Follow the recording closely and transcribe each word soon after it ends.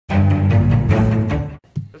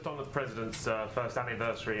president's first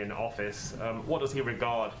anniversary in office. What does he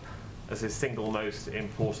regard as his single most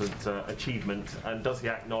important achievement, and does he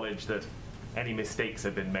acknowledge that any mistakes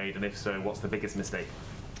have been made, and if so, what's the biggest mistake?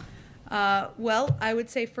 Well, I would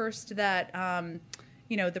say first that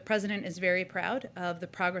the president is very proud of the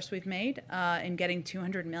progress we've made in getting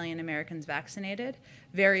 200 million Americans vaccinated.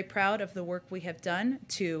 Very proud of the work we have done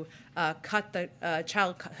to cut the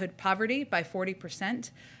childhood poverty by 40%,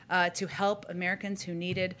 to help Americans who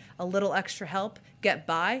needed a little extra help get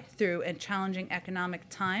by through a challenging economic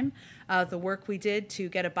time. The work we did to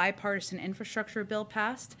get a bipartisan infrastructure bill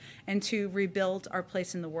passed and to rebuild our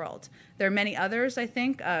place in the world. There are many others, I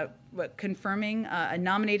think,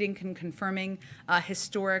 nominating and confirming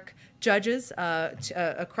historic judges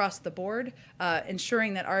across the board,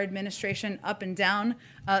 ensuring that our administration up and down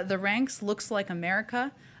the ranks looks like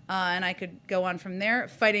America. And I could go on from there,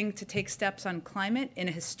 fighting to take steps on climate in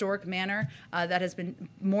a historic manner that has been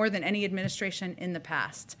more than any administration in the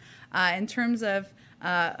past. In terms of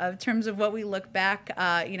what we look back,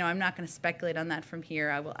 I'm not going to speculate on that from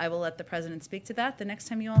here. I will let the president speak to that the next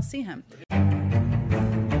time you all see him.